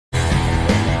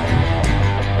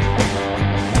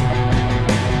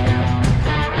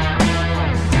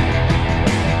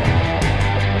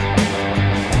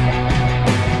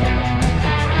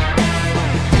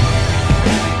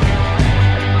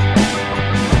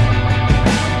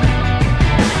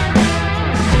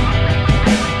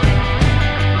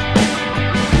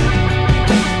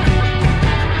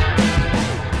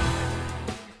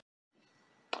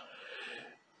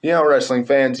You know, wrestling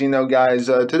fans, you know, guys,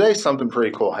 today something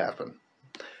pretty cool happened.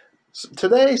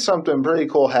 Today something pretty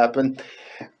cool happened.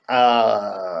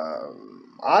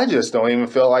 I just don't even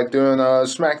feel like doing a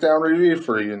SmackDown review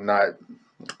for you tonight.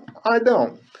 I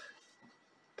don't.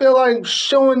 Feel like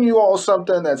showing you all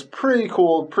something that's pretty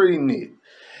cool, pretty neat.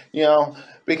 You know,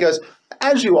 because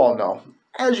as you all know,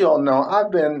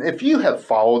 if you have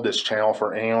followed this channel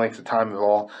for any length of time at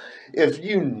all, if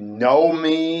you know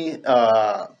me,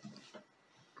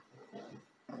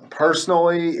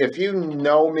 personally, if you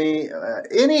know me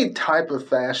any type of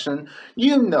fashion,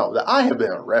 you know that I have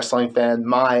been a wrestling fan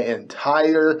my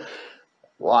entire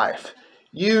life.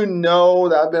 You know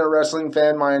that I've been a wrestling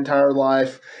fan my entire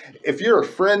life. If you're a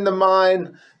friend of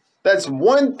mine, that's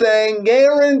one thing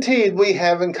guaranteed we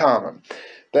have in common.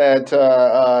 That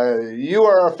you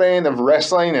are a fan of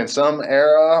wrestling in some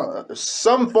era,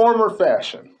 some form or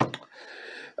fashion.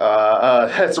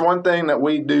 That's one thing that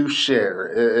we do share,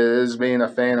 is being a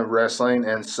fan of wrestling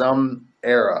in some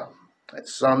era, at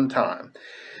some time.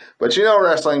 But you know,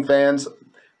 wrestling fans,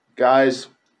 guys,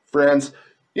 friends,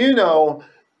 you know,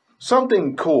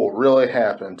 something cool really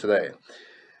happened today.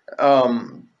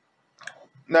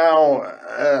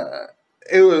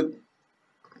 It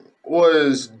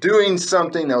was doing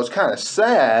something that was kind of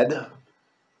sad,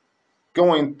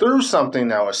 going through something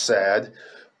that was sad,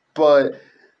 but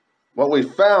what we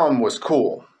found was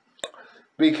cool,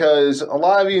 because a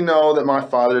lot of you know that my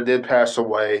father did pass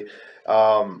away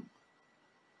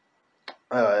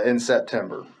in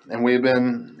September, and we've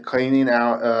been cleaning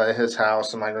out his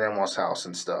house and my grandma's house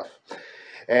and stuff.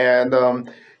 And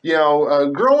you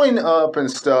know, growing up and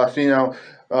stuff, you know,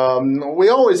 we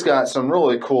always got some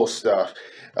really cool stuff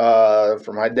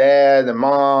from my dad and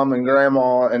mom and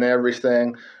grandma and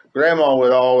everything. Grandma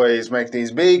would always make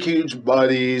these big, huge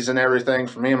buddies and everything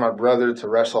for me and my brother to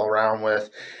wrestle around with.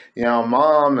 You know,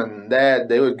 mom and dad,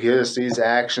 they would get us these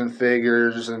action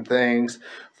figures and things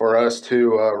for us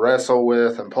to wrestle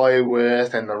with and play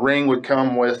with, and the ring would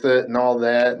come with it and all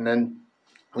that. And then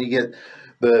we get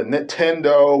the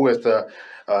Nintendo with the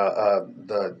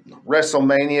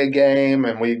WrestleMania game,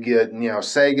 and we get, you know,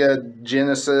 Sega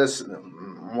Genesis,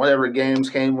 whatever games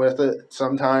came with it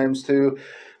sometimes too.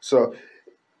 So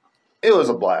it was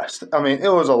a blast. I mean,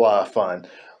 it was a lot of fun.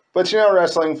 But you know,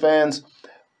 wrestling fans,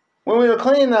 when we were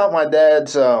cleaning out my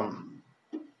dad's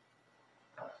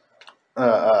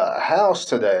house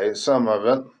today, some of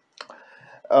it,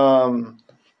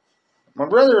 my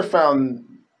brother found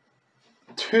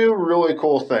two really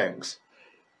cool things.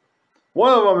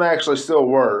 One of them actually still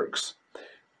works,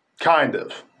 kind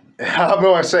of. I'm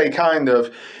going to say kind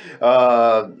of,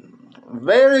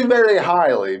 very, very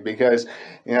highly, because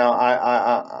you know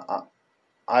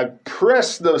I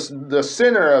pressed the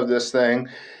center of this thing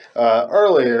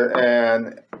earlier,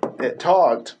 and it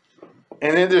talked,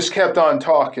 and it just kept on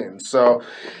talking. So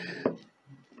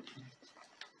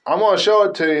I'm going to show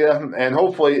it to you, and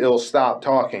hopefully it'll stop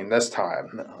talking this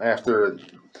time after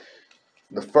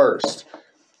the first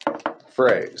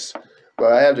phrase.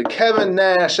 But I have the Kevin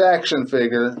Nash action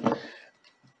figure,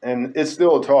 and it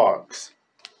still talks.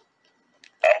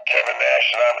 I'm Kevin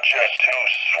Nash, and I'm just too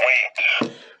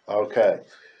sweet. Okay.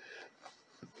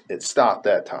 It stopped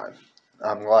that time.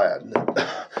 I'm glad.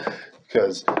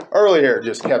 Because earlier it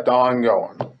just kept on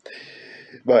going.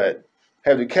 But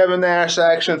have the Kevin Nash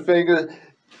action figure.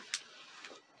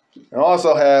 And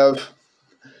also have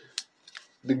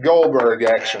the Goldberg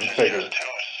action figure.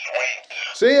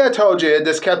 See, I told you, it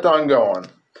just kept on going.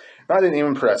 I didn't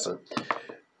even press it.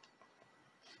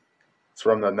 It's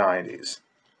from the 90s.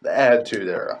 The Attitude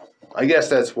Era. I guess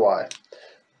that's why.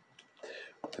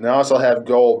 And I also have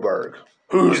Goldberg.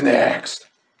 Who's next?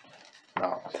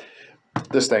 No.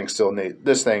 This thing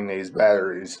needs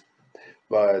batteries.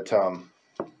 But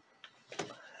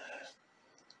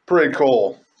pretty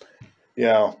cool, you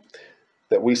know,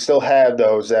 that we still have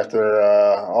those after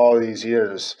all these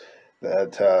years.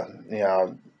 That you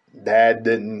know, Dad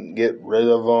didn't get rid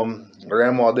of them,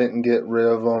 Grandma didn't get rid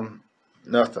of them,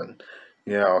 nothing,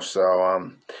 you know.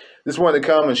 So just wanted to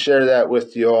come and share that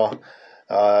with you all,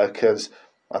 because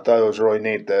I thought it was really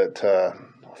neat that I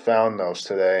found those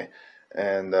today,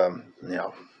 and you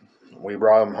know, we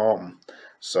brought them home.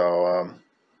 So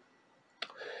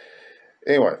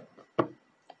anyway,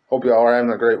 hope you all are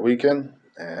having a great weekend,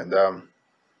 and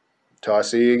till I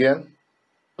see you again,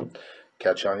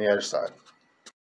 catch you on the other side.